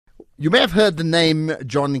You may have heard the name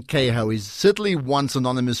John Kehoe. He's certainly once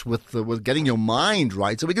synonymous with getting your mind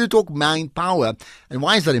right. So we're going to talk mind power. And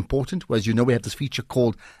why is that important? Well, as you know, we have this feature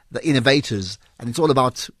called the Innovators, and it's all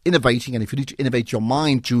about innovating. And if you need to innovate your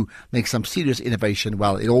mind to make some serious innovation,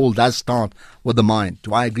 well, it all does start with the mind.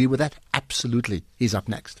 Do I agree with that? Absolutely. He's up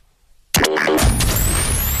next.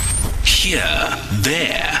 Here,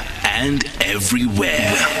 there, and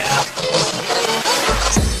everywhere.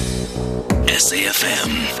 SAFM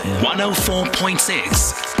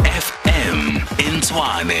 104.6 FM in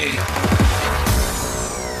Tshwane.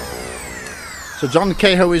 So John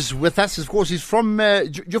Kehoe is with us. Of course, he's from,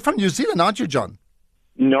 you're from New Zealand, aren't you, John?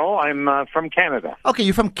 No, I'm from Canada. Okay,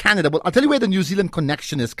 you're from Canada. Well, I'll tell you where the New Zealand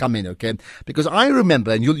connection has come in, okay? Because I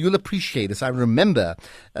remember, and you'll appreciate this, I remember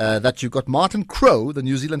that you got Martin Crowe, the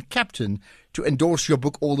New Zealand captain, to endorse your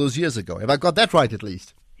book all those years ago. Have I got that right, at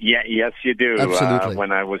least? Yeah, yes, you do. Absolutely.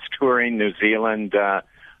 When I was touring New Zealand,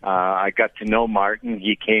 I got to know Martin.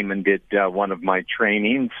 He came and did one of my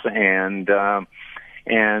trainings, and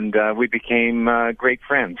we became great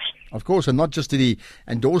friends. Of course, and not just did he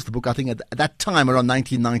endorse the book, I think at that time, around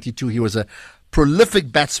 1992, he was a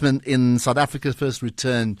prolific batsman in South Africa's first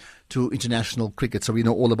return to international cricket. So we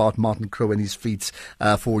know all about Martin Crowe and his feats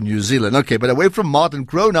for New Zealand. Okay, but away from Martin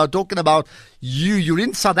Crowe, now talking about you. You're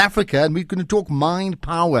in South Africa, and we're going to talk mind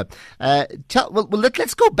power.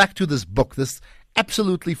 Let's go back to this book, this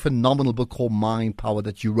absolutely phenomenal book called Mind Power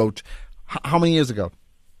that you wrote. How many years ago?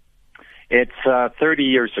 It's 30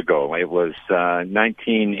 years ago. It was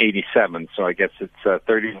 1987, so I guess it's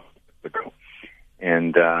 30 years ago.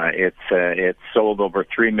 And it's sold over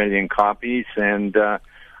 3 million copies. And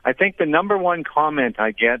I think the number one comment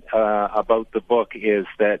I get about the book is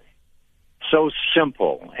that so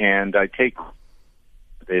simple. And I take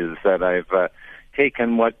is that I've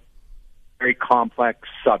taken what very complex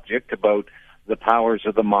subject about the powers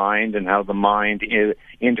of the mind and how the mind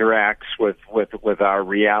interacts with our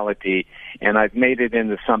reality, and I've made it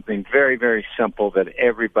into something very, very simple that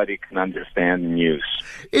everybody can understand and use.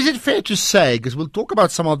 Is it fair to say, because we'll talk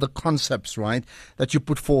about some of the concepts, right, that you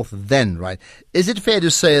put forth then, right? Is it fair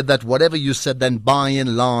to say that whatever you said then, by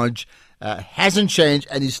and large, hasn't changed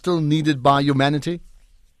and is still needed by humanity?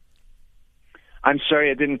 I'm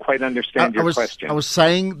sorry, I didn't quite understand your question. I was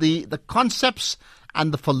saying the concepts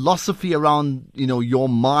and the philosophy around, your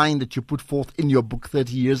mind that you put forth in your book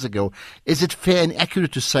 30 years ago, is it fair and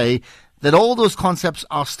accurate to say that all those concepts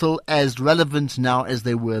are still as relevant now as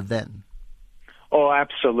they were then? Oh,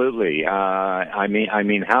 absolutely. I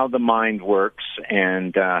mean, how the mind works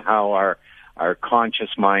and how our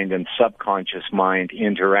conscious mind and subconscious mind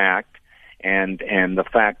interact, and the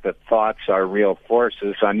fact that thoughts are real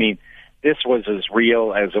forces. I mean, this was as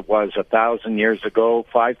real as it was 1,000 years ago,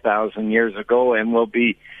 5,000 years ago, and will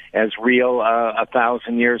be as real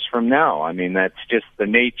 1,000 years from now. I mean, that's just the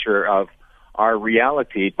nature of our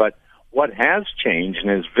reality. But what has changed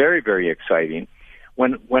and is very, very exciting,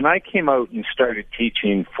 when I came out and started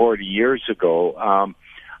teaching 40 years ago,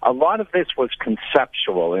 a lot of this was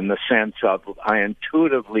conceptual in the sense of I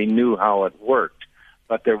intuitively knew how it worked,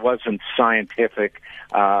 but there wasn't scientific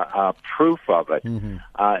proof of it. Mm-hmm.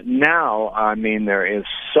 Now, I mean, there is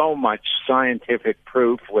so much scientific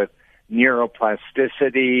proof with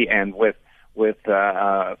neuroplasticity and with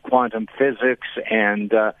quantum physics,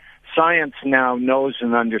 and science now knows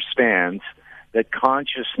and understands that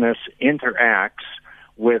consciousness interacts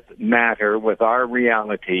with matter, with our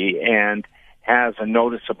reality, and has a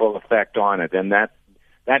noticeable effect on it, and that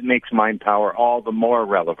makes mind power all the more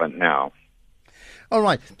relevant now. All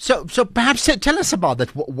right. So perhaps tell us about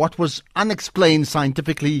that. What was unexplained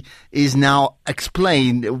scientifically is now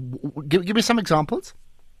explained. Give me some examples.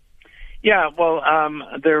 Yeah, well,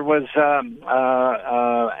 there was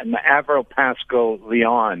Avril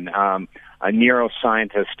Pascal-Leon, a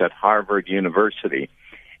neuroscientist at Harvard University.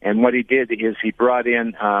 And what he did is he brought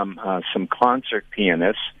in some concert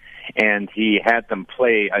pianists, and he had them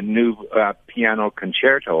play a new piano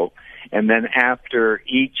concerto. And then after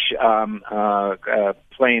each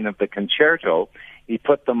playing of the concerto, he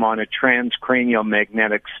put them on a transcranial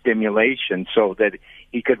magnetic stimulation so that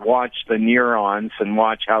he could watch the neurons and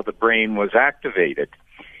watch how the brain was activated.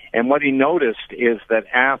 And what he noticed is that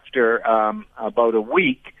after about a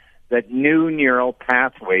week, that new neural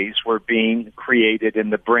pathways were being created in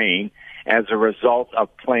the brain as a result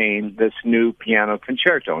of playing this new piano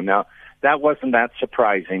concerto. Now, that wasn't that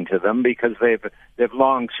surprising to them because they've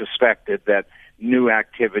long suspected that new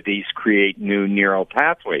activities create new neural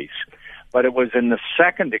pathways. But it was in the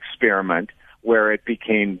second experiment where it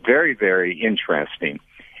became very, very interesting.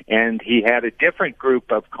 And he had a different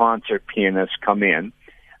group of concert pianists come in.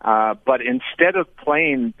 But instead of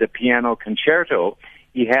playing the piano concerto,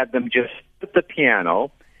 he had them just hit the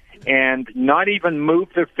piano and not even move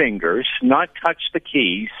their fingers, not touch the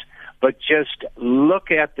keys, but just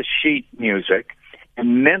look at the sheet music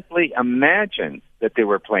and mentally imagine that they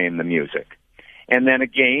were playing the music. And then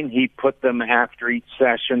again, he put them after each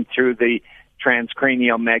session through the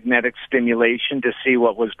transcranial magnetic stimulation to see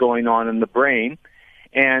what was going on in the brain.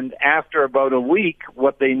 And after about a week,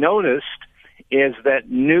 what they noticed is that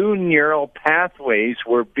new neural pathways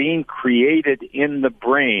were being created in the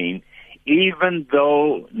brain, even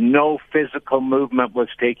though no physical movement was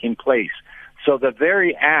taking place. So the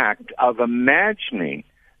very act of imagining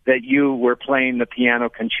that you were playing the piano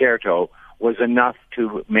concerto was enough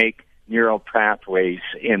to make neural pathways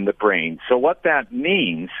in the brain. So what that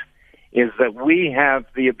means is that we have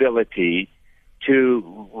the ability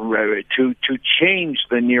to change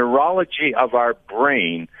the neurology of our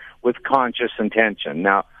brain with conscious intention.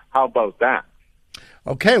 Now, how about that?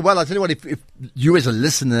 Okay, well, I'll tell you what, if you as a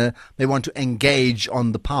listener may want to engage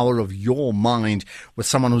on the power of your mind with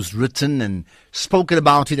someone who's written and spoken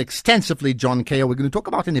about it extensively, John Kehoe, we're going to talk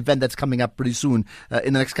about an event that's coming up pretty soon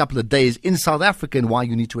in the next couple of days in South Africa and why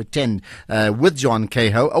you need to attend with John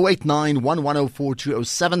Kehoe.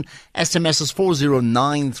 089-1104-207, SMS is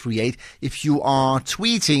 40938. If you are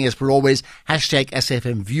tweeting, as per always, hashtag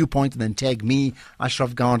SFM Viewpoint and then tag me,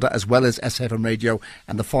 Ashraf Garda, as well as SFM Radio.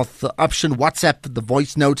 And the fourth option, WhatsApp, the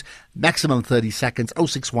voice note, maximum 30 seconds,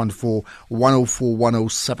 0614 104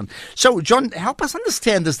 107. So, John, help us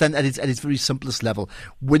understand this then at its very simplest level.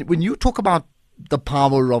 When you talk about the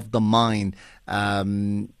power of the mind,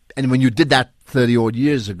 and when you did that 30 odd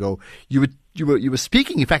years ago, you were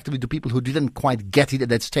speaking effectively to people who didn't quite get it at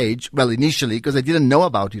that stage. Well, initially, because they didn't know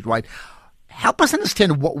about it, right? Help us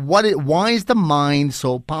understand why is the mind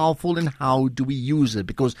so powerful and how do we use it?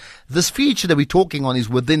 Because this feature that we're talking on is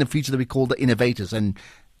within a feature that we call the Innovators. And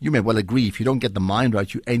you may well agree, if you don't get the mind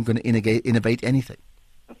right, you ain't going to innovate anything.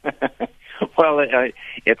 Well,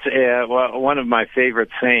 it's one of my favorite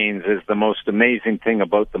sayings is the most amazing thing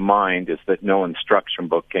about the mind is that no instruction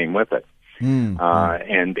book came with it.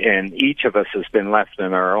 And each of us has been left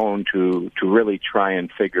on our own to really try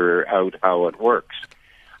and figure out how it works.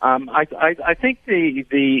 I think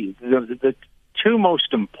the two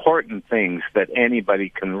most important things that anybody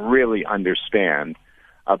can really understand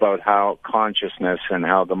about how consciousness and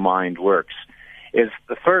how the mind works is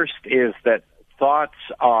the first is that thoughts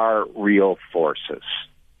are real forces.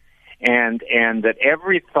 And that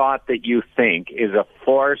every thought that you think is a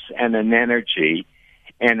force and an energy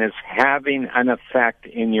and is having an effect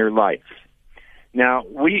in your life. Now,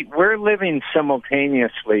 we're living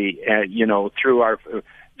simultaneously,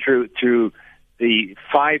 through the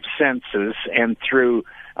five senses and through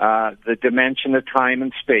the dimension of time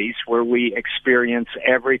and space where we experience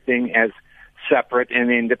everything as separate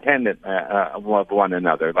and independent of one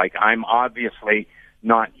another. Like, I'm obviously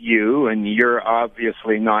not you, and you're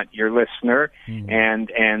obviously not your listener,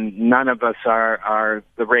 and none of us are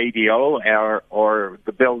the radio or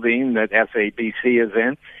the building that SABC is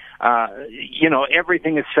in.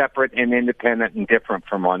 Everything is separate and independent and different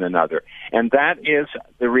from one another. And that is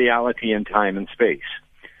the reality in time and space.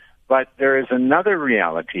 But there is another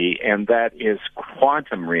reality, and that is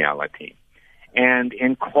quantum reality. And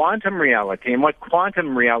in quantum reality, and what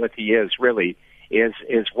quantum reality is really is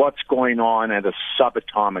what's going on at a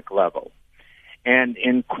subatomic level. And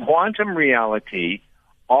in quantum reality,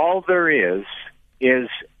 all there is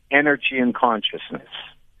energy and consciousness.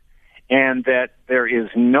 And that there is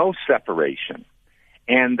no separation,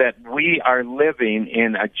 and that we are living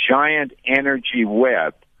in a giant energy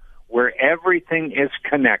web where everything is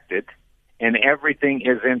connected and everything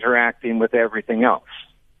is interacting with everything else.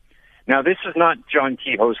 Now, this is not John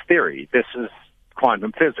Kehoe's theory. This is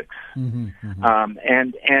quantum physics. And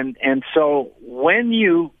so when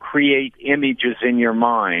you create images in your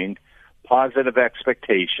mind, positive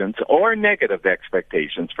expectations or negative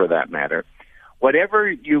expectations for that matter, whatever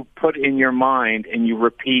you put in your mind and you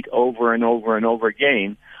repeat over and over and over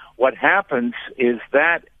again, what happens is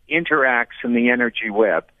that interacts in the energy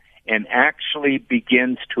web and actually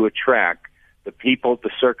begins to attract the people, the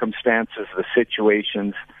circumstances, the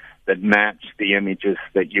situations that match the images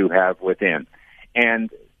that you have within.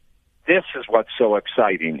 And this is what's so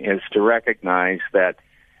exciting, is to recognize that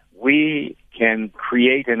we can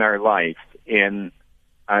create in our life in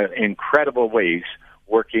incredible ways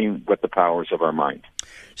working with the powers of our mind.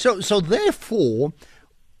 So therefore,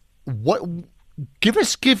 give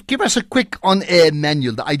us a quick on-air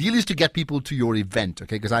manual. The ideal is to get people to your event,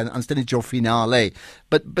 okay? Because I understand it's your finale.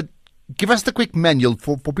 But give us the quick manual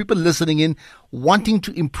for people listening in, wanting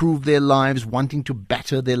to improve their lives, wanting to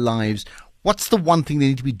better their lives. What's the one thing they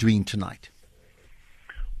need to be doing tonight?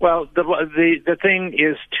 Well, the thing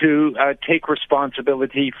is to take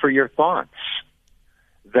responsibility for your thoughts.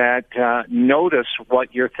 That notice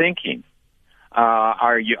what you're thinking.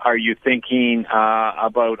 Are you thinking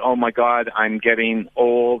about, oh my God, I'm getting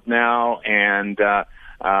old now, and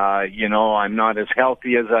I'm not as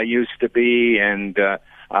healthy as I used to be, and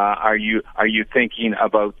are you thinking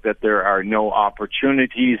about that there are no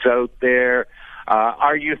opportunities out there?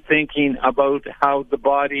 Are you thinking about how the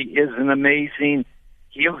body is an amazing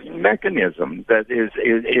healing mechanism that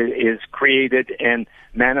is created and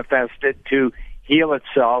manifested to heal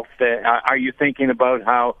itself? Are you thinking about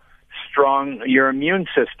how strong your immune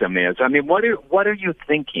system is? I mean, what are you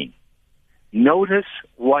thinking? Notice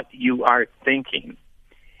what you are thinking.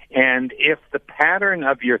 And if the pattern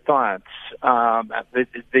of your thoughts,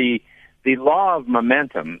 the law of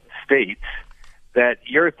momentum states that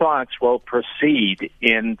your thoughts will proceed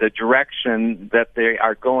in the direction that they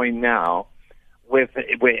are going now,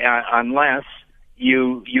 unless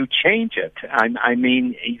you change it. I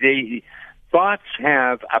mean, the thoughts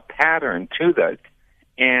have a pattern to that,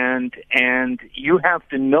 and you have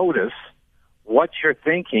to notice what you're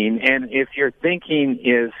thinking, and if your thinking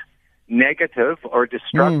is negative or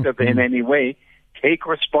destructive in any way, take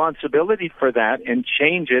responsibility for that and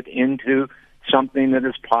change it into something that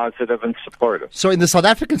is positive and supportive. So in the South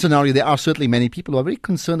African scenario, there are certainly many people who are very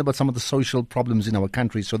concerned about some of the social problems in our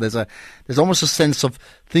country. So there's almost a sense of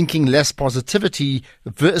thinking less positivity,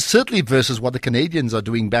 certainly versus what the Canadians are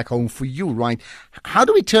doing back home for you, right? How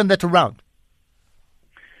do we turn that around?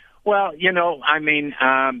 Well,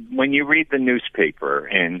 when you read the newspaper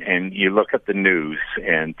and you look at the news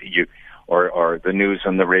and or the news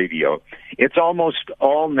on the radio, it's almost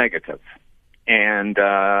all negative. And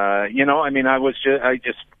I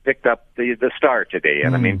just picked up the Star today,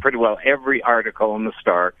 and I mean, pretty well every article in the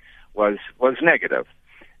Star was negative.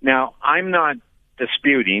 Now, I'm not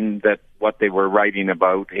disputing that what they were writing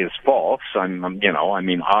about is false.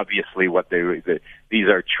 Obviously, these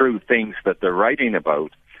are true things that they're writing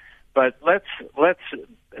about. But let's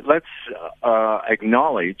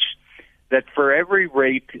acknowledge that for every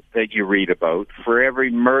rape that you read about, for every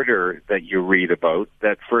murder that you read about,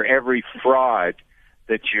 that for every fraud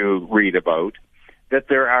that you read about, that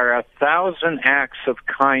there are 1,000 acts of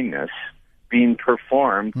kindness being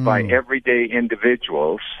performed by everyday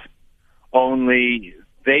individuals, only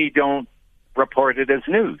they don't report it as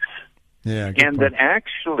news. Yeah, and that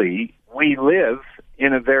actually we live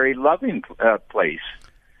in a very loving place.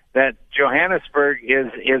 That Johannesburg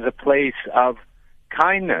is a place of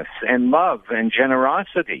kindness and love and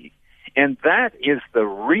generosity. And that is the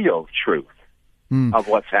real truth of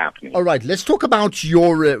what's happening. All right, let's talk about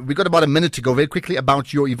your, we got about a minute to go, very quickly,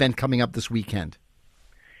 about your event coming up this weekend.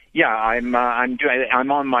 Yeah, I'm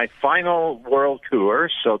on my final world tour,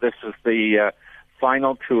 so this is the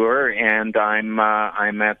final tour, and I'm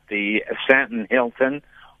at the Stanton Hilton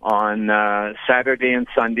on Saturday and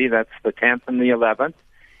Sunday. That's the 10th and the 11th.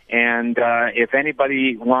 And if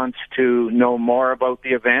anybody wants to know more about the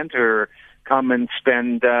event or come and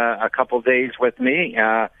spend a couple days with me,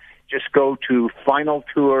 just go to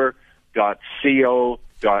finaltour.co.za,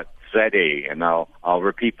 and I'll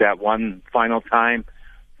repeat that one final time: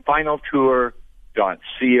 finaltour.co.za,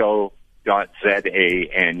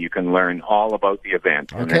 and you can learn all about the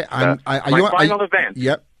event. Okay, my final event.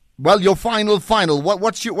 Yep. Well, your final.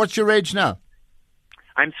 What's your age now?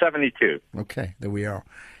 I'm 72. Okay, there we are.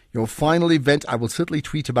 Your final event, I will certainly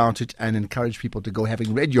tweet about it and encourage people to go.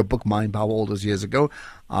 Having read your book, Mindpower, all those years ago,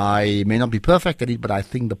 I may not be perfect at it, but I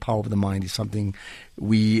think the power of the mind is something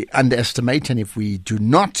we underestimate. And if we do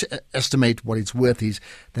not estimate what its worth is,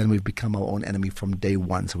 then we've become our own enemy from day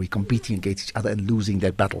one. So we're competing against each other and losing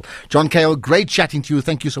that battle. John Kehoe, great chatting to you.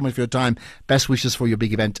 Thank you so much for your time. Best wishes for your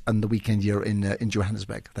big event on the weekend here in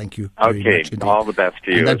Johannesburg. Thank you very much indeed. All the best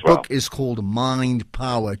to you and as well. That book is called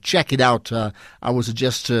Mindpower. Check it out. I would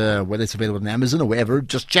suggest whether it's available on Amazon or wherever,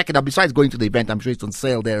 just check it out. Besides going to the event, I'm sure it's on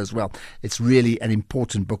sale there as well. It's really an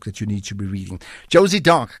important book that you need to be reading. Josie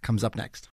Dark comes up next.